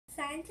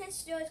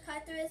Scientist George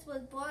Carruthers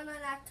was born on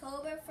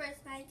October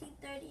 1st,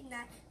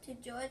 1939 to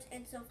George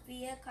and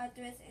Sophia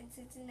Carruthers in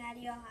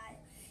Cincinnati, Ohio.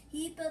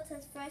 He built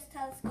his first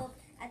telescope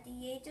at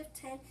the age of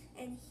 10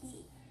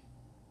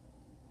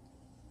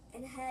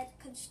 and had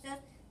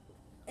constructed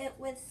it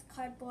with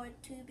cardboard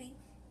tubing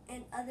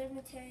and other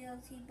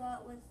materials he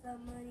bought with the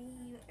money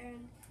he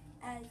earned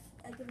as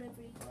a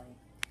delivery boy.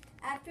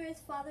 After his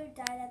father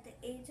died at the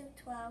age of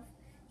 12,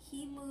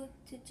 he moved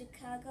to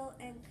Chicago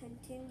and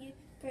continued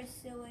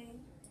pursuing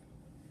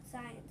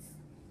science.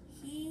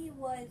 He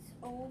was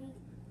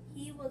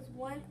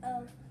one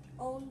of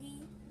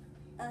only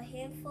a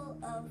handful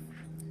of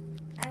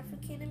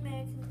African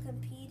Americans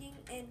competing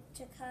in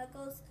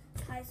Chicago's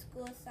high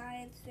school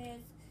science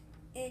fairs,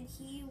 and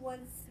he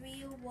won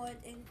 3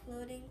 awards,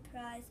 including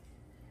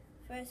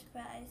first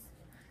prize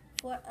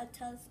for a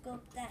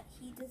telescope that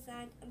he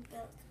designed and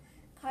built.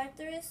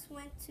 Carruthers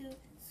went to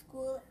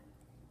school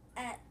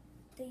at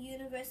the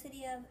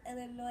University of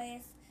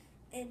Illinois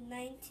in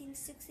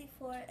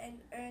 1964 and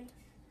earned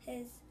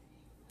his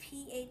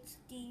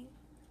Ph.D.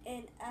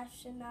 in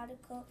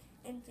astronautical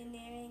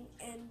engineering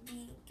and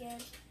began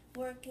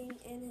working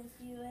in his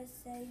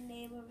USA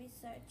Naval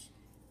Research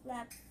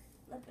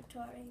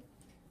Laboratory.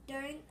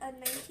 During a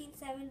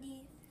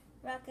 1970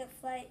 rocket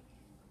flight,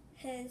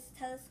 his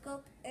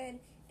telescope and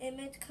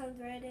image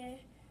converter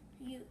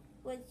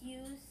was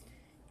used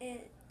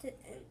in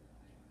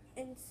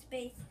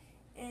space,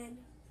 and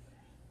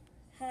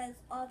his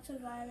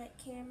ultraviolet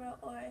camera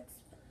or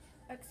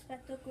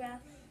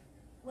spectrograph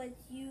was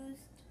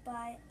used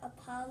by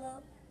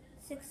Apollo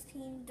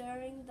 16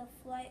 during the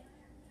flight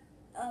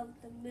of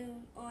the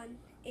moon on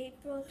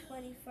April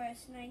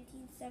 21st,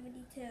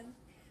 1972.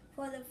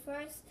 For the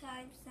first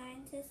time,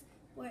 scientists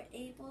were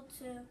able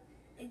to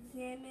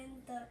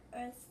examine the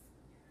Earth's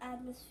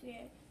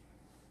atmosphere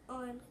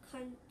on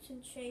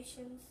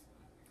concentrations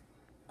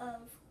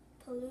of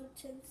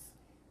pollutants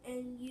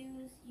and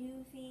use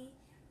UV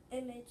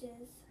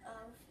images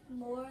of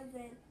more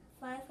than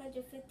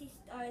 550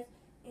 stars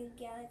and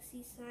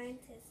galaxy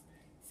scientists.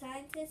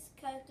 Scientist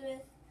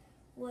Carruthers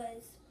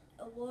was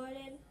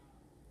awarded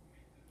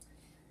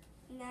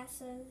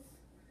NASA's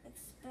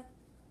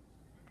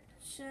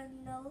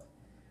Exceptional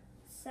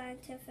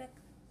Scientific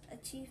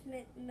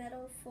Achievement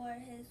Medal for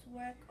his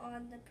work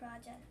on the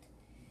project.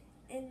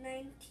 In the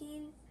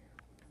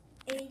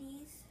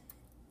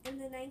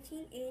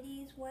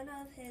 1980s, one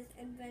of his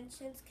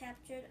inventions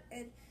captured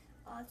an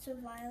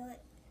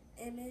ultraviolet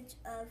image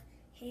of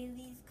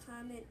Halley's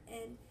Comet.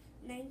 In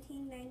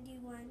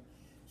 1991,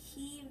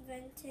 he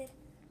invented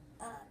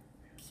a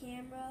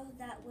camera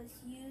that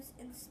was used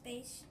in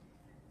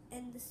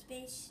the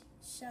space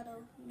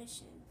shuttle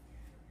mission.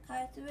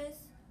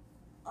 Carruthers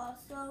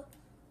also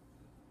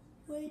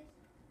went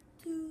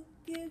to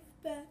give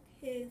back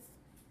his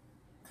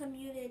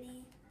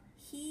community.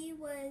 He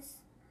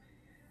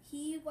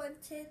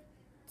wanted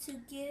to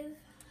give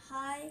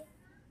high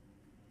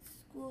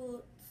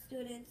school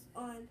students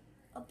an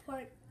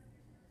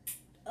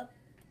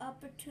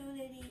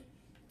opportunity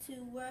to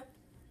work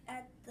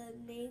at the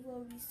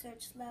Naval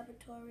Research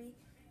Laboratory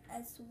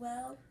as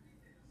well.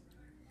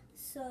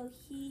 So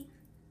he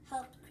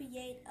helped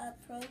create a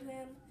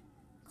program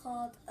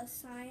called a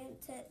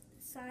Science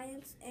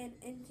and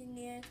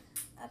Engineer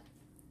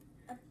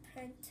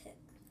Apprentice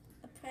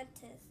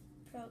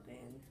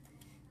Program.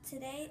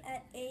 Today,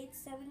 at age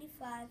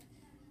 75,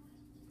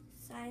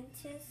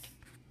 scientist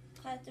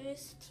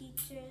Carruthers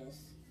teaches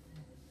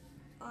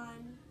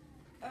on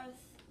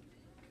Earth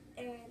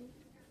and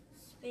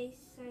space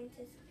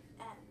scientists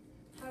at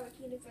Harvard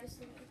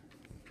University.